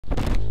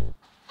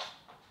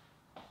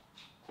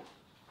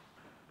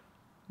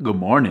Good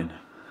morning.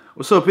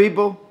 What's up,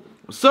 people?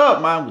 What's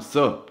up, man? What's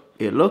up?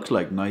 It looks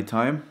like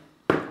nighttime,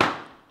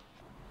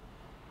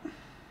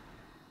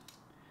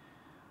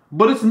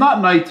 but it's not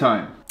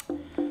nighttime.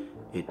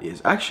 It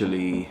is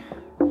actually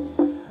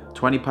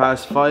 20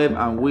 past 5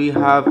 and we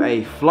have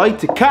a flight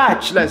to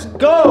catch. Let's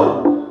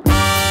go!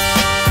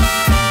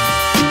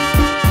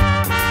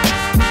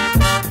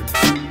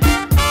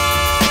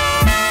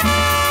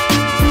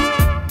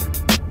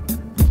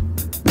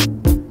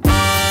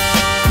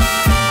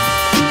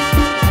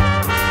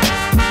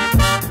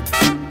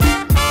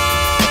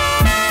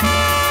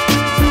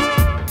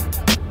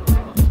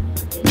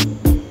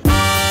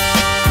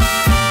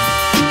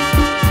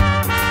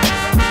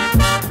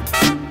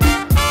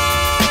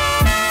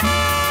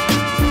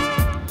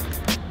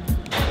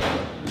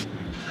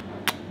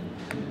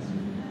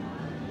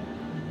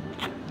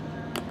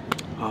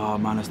 Oh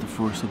man, it's the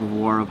first sip of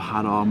water I've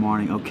had all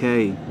morning.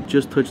 Okay,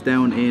 just touched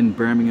down in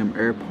Birmingham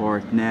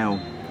Airport now.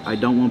 I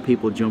don't want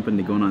people jumping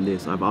the gun on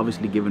this. I've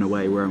obviously given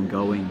away where I'm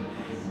going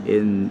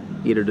in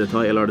either the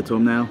title or the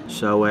thumbnail.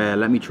 So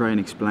let me try and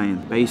explain.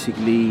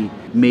 Basically,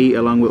 me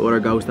along with other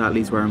Ghost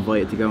athletes were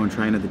invited to go and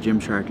train at the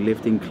Gymshark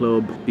lifting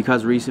club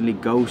because recently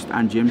Ghost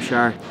and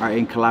Gymshark are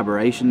in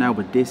collaboration now,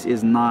 but this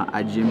is not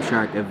a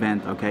Gymshark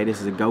event, okay?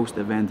 This is a Ghost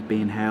event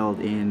being held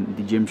in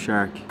the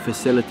Gymshark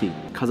facility.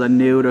 Because I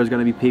knew there was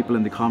going to be people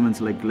in the comments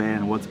like,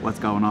 Glen, what's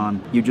going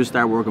on? You just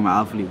start working with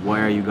Alpha League.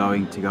 Why are you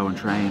going to go and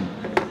train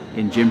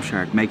in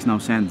Gymshark? Makes no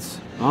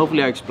sense. But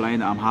hopefully I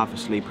explained that I'm half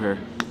asleep here.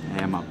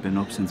 I've been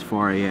up since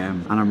 4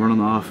 AM and I'm running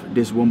off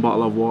this one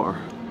bottle of water.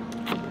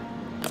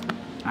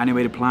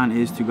 Anyway, the plan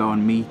is to go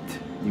and meet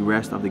the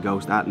rest of the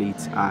Ghost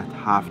athletes at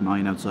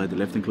 9:30 outside the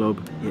lifting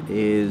club. It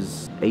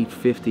is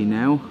 8:50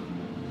 now,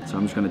 so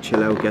I'm just gonna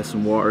chill out, get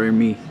some water in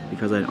me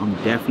because I'm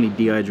definitely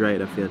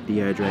dehydrated. I feel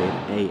dehydrated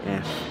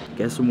AF.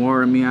 Get some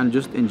water in me and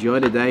just enjoy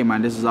the day,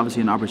 man. This is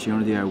obviously an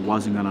opportunity I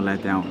wasn't gonna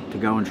let down, to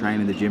go and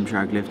train in the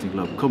Gymshark lifting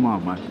club. Come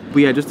on, man.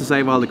 But yeah, just to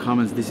save all the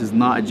comments, this is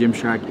not a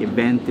Gymshark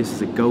event. This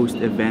is a Ghost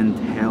event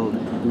held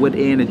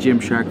within a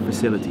Gymshark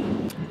facility.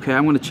 Okay,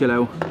 I'm gonna chill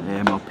out.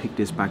 I'll pick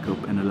this back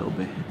up in a little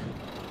bit.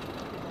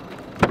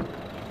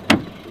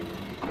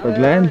 For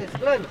Glen? It's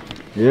Glen.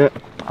 Yeah.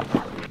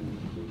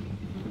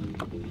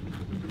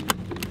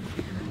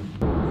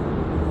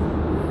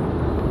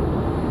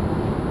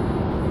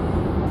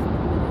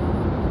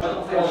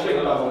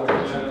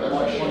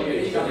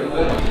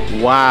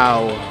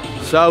 Wow,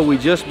 so we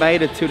just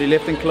made it to the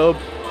lifting club.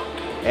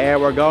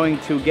 We're going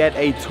to get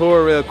a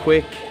tour real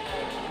quick,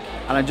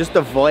 and just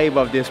the vibe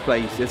of this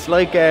place, it's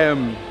like a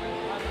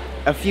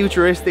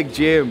futuristic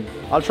gym.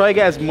 I'll try to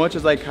get as much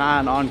as I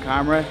can on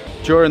camera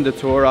during the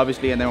tour,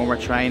 obviously, and then when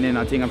we're training,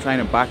 I think I'm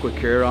training back with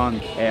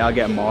Kieran, I'll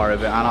get more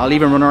of it, and I'll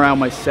even run around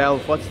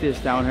myself. What's this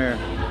down here?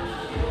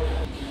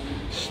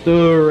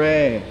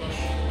 Sture.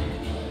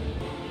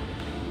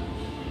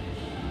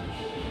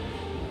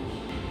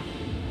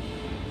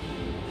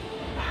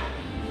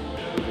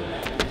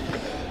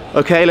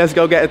 Okay, let's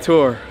go get a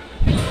tour.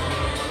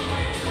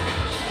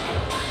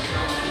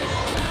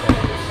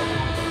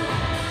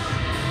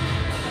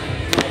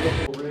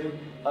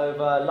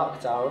 Over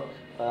lockdown,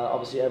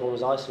 obviously everyone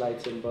was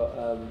isolating, but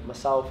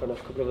myself and a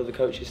couple of other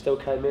coaches still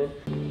came in.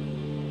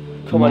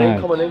 Come on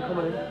in.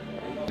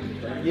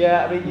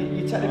 Yeah, I mean,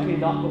 you're technically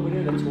not, but we're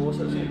doing a tour,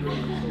 so it's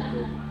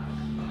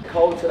cool.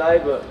 Cold today,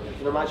 but you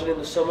can imagine in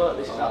the summer,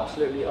 this is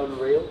absolutely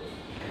unreal.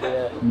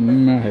 Yeah.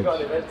 Nice. We've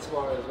got an event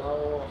tomorrow as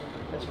well.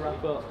 Let's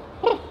wrap up.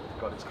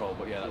 God, it's cold,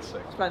 but yeah, that's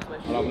sick. Explain to me.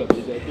 I'll have a look at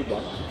it. Good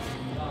one.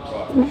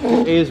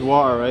 It is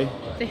water, right?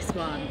 This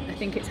one, I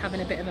think it's having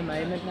a bit of a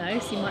moment now,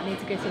 so you might need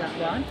to go to that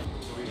one.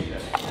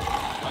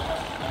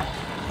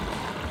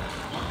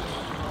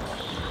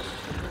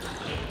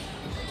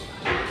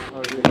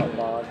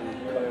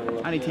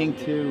 Anything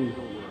to...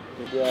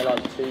 Yeah,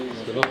 like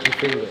twos. The look of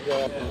fingers.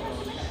 Yeah.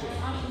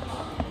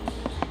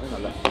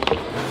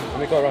 Let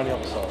me go around the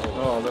other side.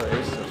 Oh, there it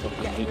is.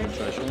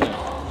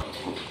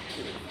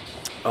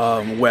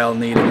 Well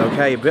needed.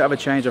 Okay, a bit of a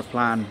change of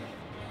plan.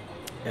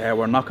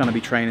 We're not going to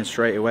be training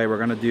straight away. We're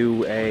going to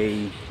do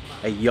a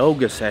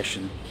yoga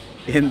session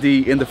in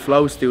the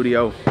flow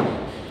studio,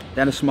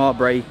 then a small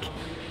break,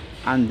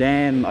 and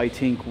then I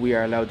think we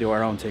are allowed to do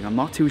our own thing. I'm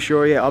not too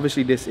sure yet.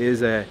 Obviously this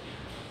is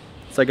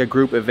it's like a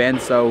group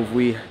event, so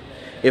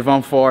if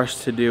I'm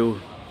forced to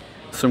do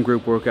some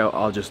group workout,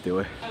 I'll just do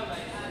it.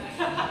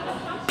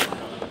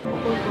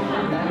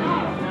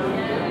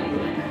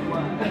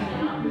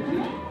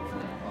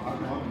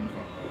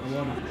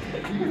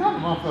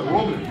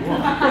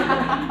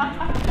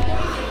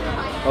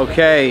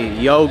 Okay,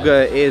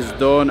 yoga is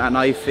done and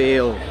I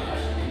feel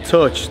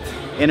touched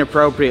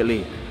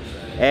inappropriately.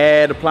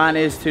 The plan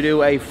is to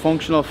do a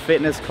functional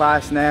fitness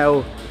class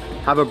now,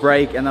 have a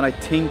break, and then I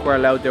think we're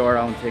allowed to do our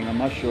own thing. I'm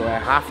not sure. I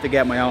have to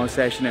get my own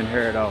session in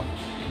here though.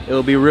 It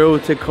will be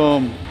rude to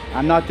come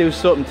and not do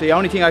something. The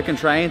only thing I can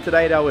train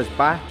today though is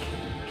back.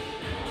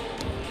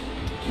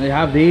 They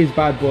have these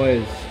bad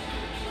boys.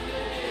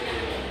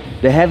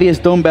 The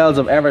heaviest dumbbells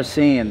I've ever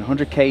seen,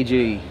 100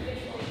 kg.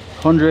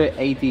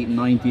 180,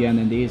 90, and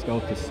then these go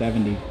up to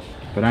 70.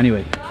 But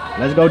anyway,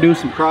 let's go do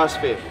some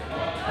CrossFit.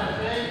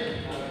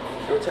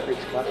 Your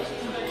technique's class.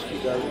 Just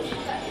keep going.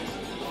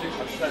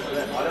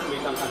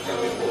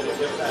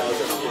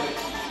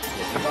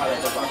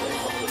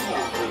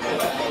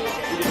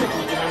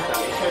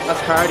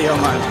 That's cardio,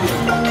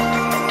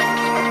 man.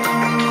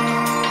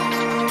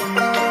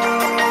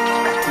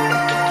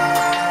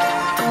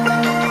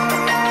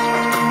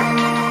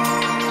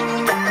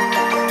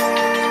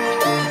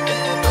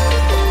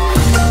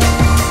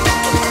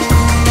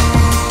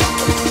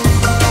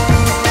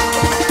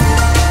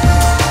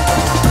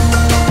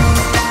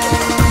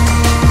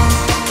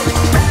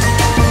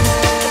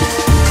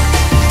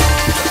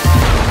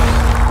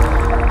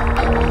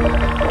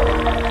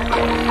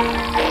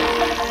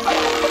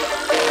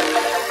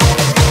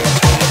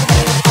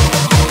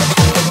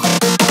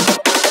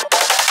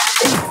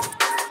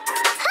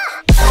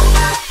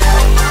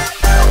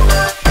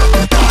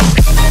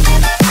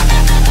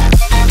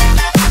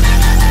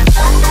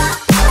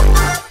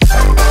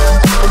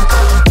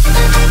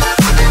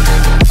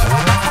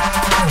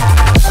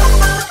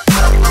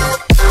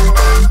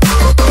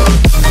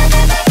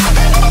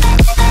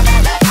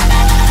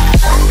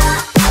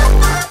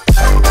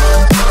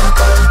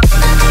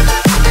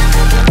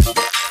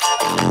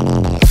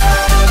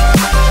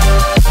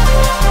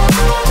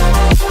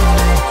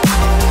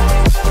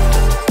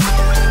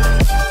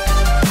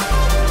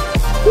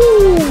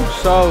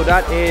 So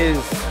that is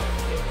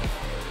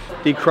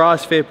the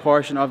CrossFit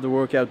portion of the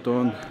workout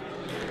done.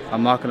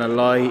 I'm not gonna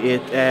lie,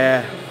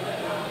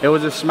 it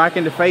was a smack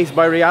in the face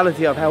by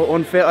reality of how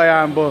unfit I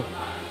am, but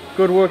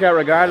good workout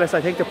regardless.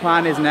 I think the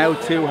plan is now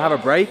to have a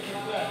break.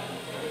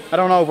 I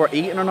don't know if we're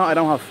eating or not, I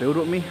don't have food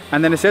with me.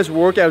 And then it says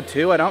workout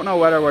 2. I don't know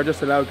whether we're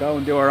just allowed to go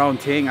and do our own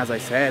thing, as I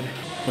said.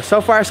 But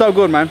so far so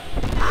good, man.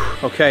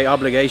 Okay,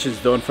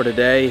 obligations done for the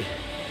day.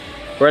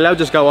 We're allowed to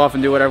just go off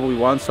and do whatever we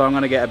want, so I'm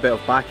gonna get a bit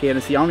of back in.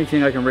 It's the only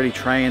thing I can really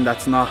train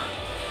that's not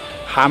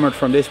hammered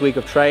from this week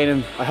of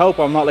training. I hope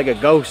I'm not like a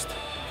ghost.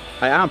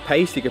 I am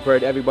pasty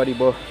compared to everybody,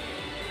 but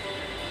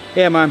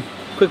yeah, man,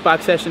 quick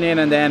back session in,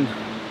 and then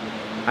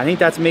I think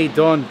that's me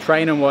done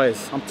training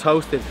wise. I'm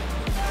toasted.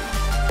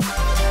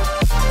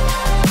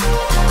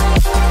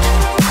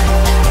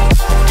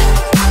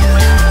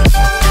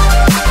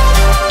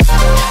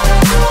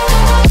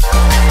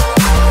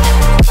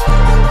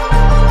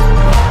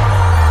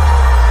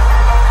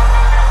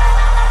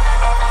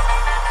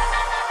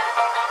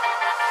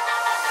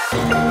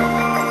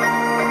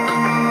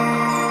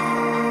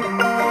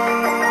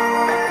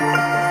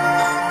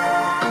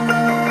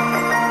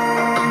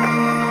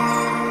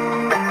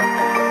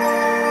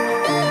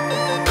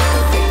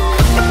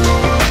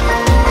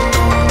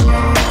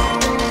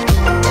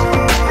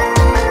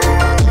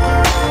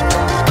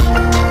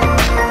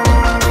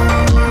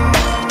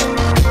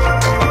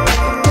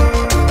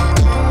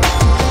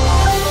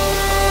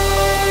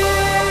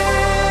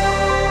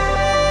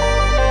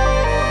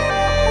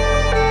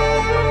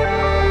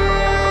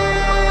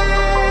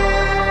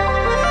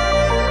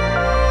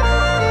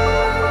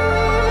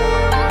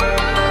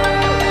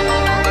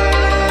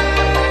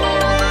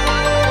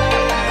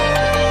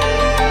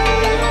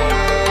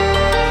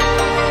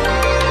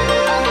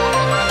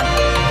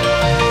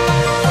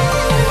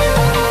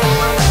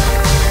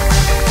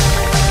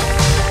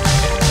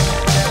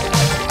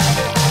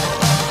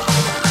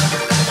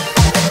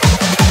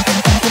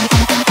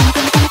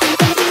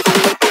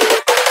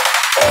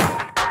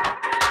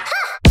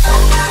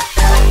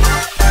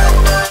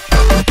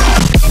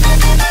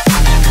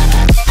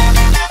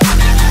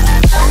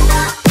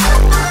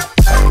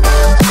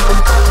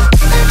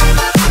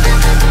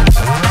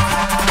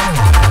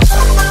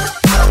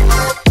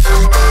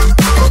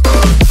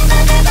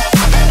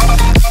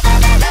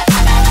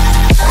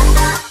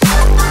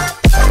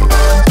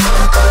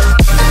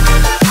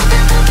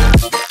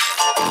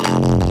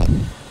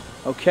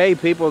 Okay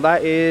people,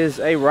 that is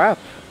a wrap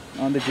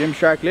on the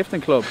Gymshark lifting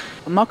club.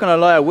 I'm not gonna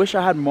lie, I wish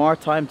I had more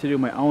time to do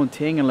my own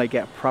thing and like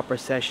get a proper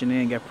session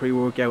in, get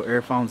pre-workout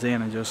earphones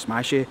in and just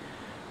smash it.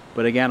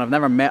 But again, I've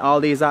never met all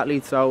these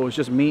athletes, so it was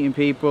just meeting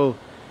people,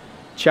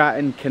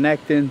 chatting,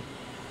 connecting.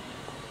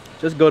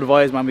 Just good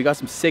vibes, man. We got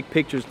some sick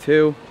pictures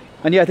too.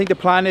 And yeah, I think the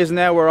plan is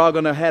now we're all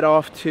gonna head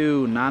off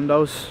to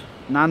Nando's.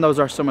 Nando's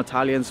are some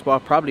Italian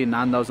spot, probably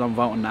Nando's. I'm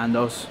voting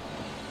Nando's.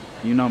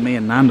 You know me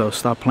and Nando's,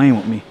 stop playing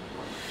with me.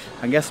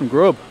 And get some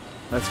grub.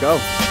 Let's go.